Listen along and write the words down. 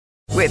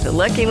With the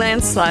Lucky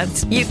Land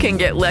Slots, you can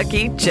get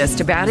lucky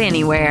just about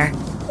anywhere.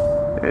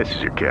 This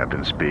is your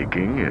captain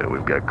speaking.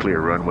 We've got clear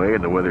runway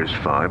and the weather's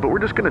fine, but we're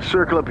just going to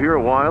circle up here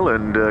a while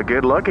and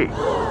get lucky.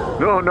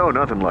 No,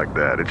 nothing like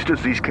that. It's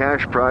just these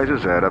cash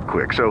prizes add up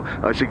quick. So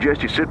I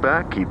suggest you sit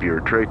back, keep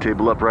your tray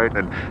table upright,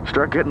 and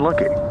start getting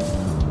lucky.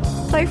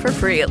 Play for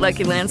free at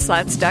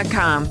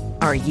LuckyLandSlots.com.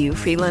 Are you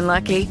feeling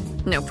lucky?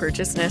 No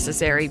purchase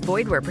necessary.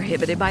 Void where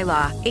prohibited by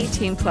law.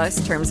 18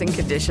 plus terms and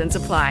conditions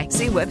apply.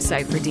 See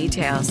website for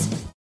details.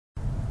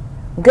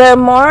 Good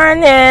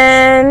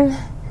morning.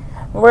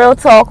 Real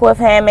Talk with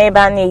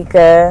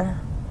Handmadebyneika.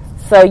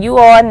 So you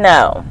all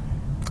know,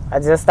 I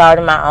just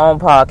started my own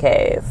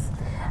podcast.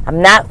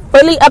 I'm not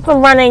fully up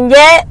and running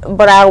yet,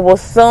 but I will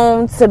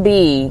soon to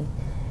be.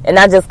 And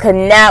I just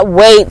cannot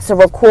wait to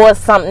record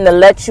something to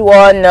let you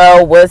all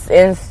know what's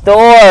in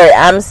store.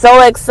 I'm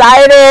so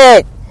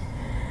excited.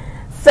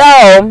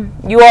 So,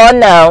 you all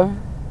know,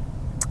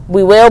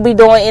 we will be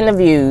doing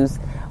interviews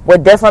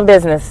with different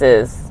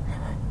businesses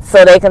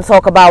so they can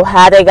talk about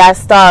how they got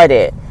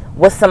started,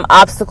 what some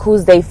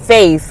obstacles they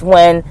face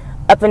when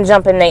up and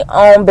jumping their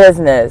own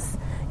business.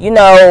 You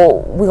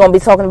know, we're going to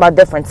be talking about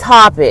different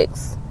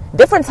topics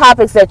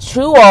that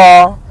you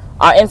all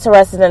are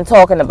interested in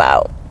talking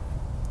about.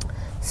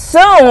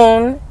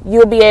 Soon,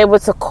 you'll be able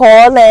to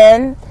call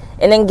in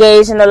and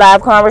engage in a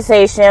live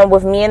conversation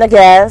with me and a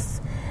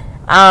guest.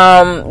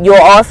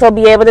 You'll also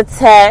be able to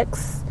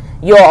text.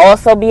 You'll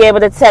also be able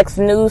to text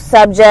news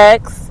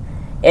subjects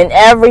and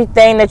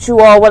everything that you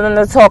are willing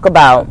to talk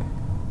about.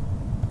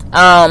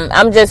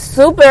 I'm just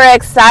super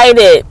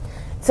excited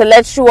to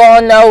let you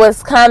all know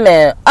what's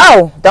coming.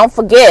 Oh, don't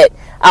forget,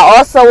 I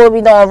also will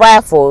be doing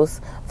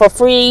raffles for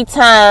free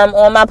time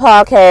on my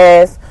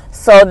podcast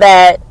so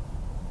that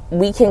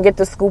we can get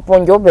the scoop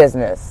on your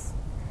business,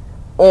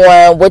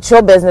 on what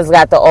your business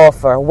got to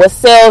offer, what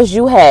sales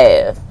you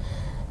have.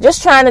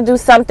 Just trying to do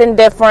something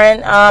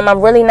different. I'm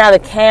really not a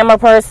camera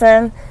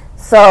person,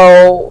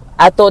 so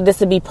I thought this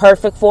would be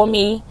perfect for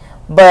me.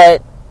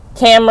 But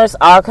cameras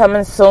are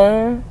coming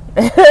soon.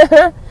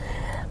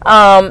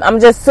 I'm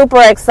just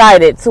super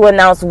excited to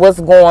announce what's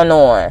going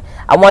on.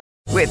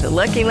 With the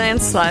Lucky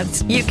Land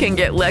Slots, you can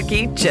get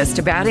lucky just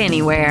about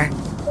anywhere.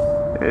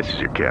 This is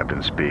your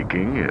captain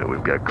speaking.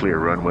 We've got clear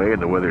runway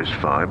and the weather's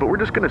fine, but we're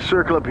just going to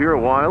circle up here a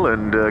while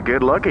and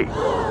get lucky.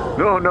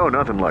 No,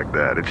 nothing like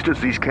that. It's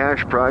just these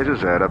cash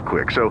prizes add up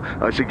quick. So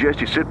I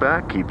suggest you sit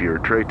back, keep your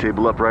tray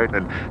table upright,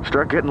 and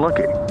start getting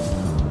lucky.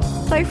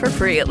 Play for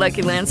free at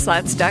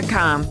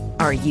LuckyLandSlots.com.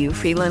 Are you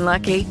feeling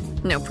lucky?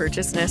 No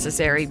purchase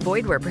necessary.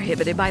 Void where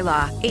prohibited by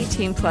law.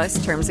 18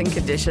 plus terms and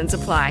conditions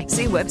apply.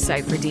 See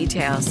website for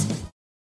details.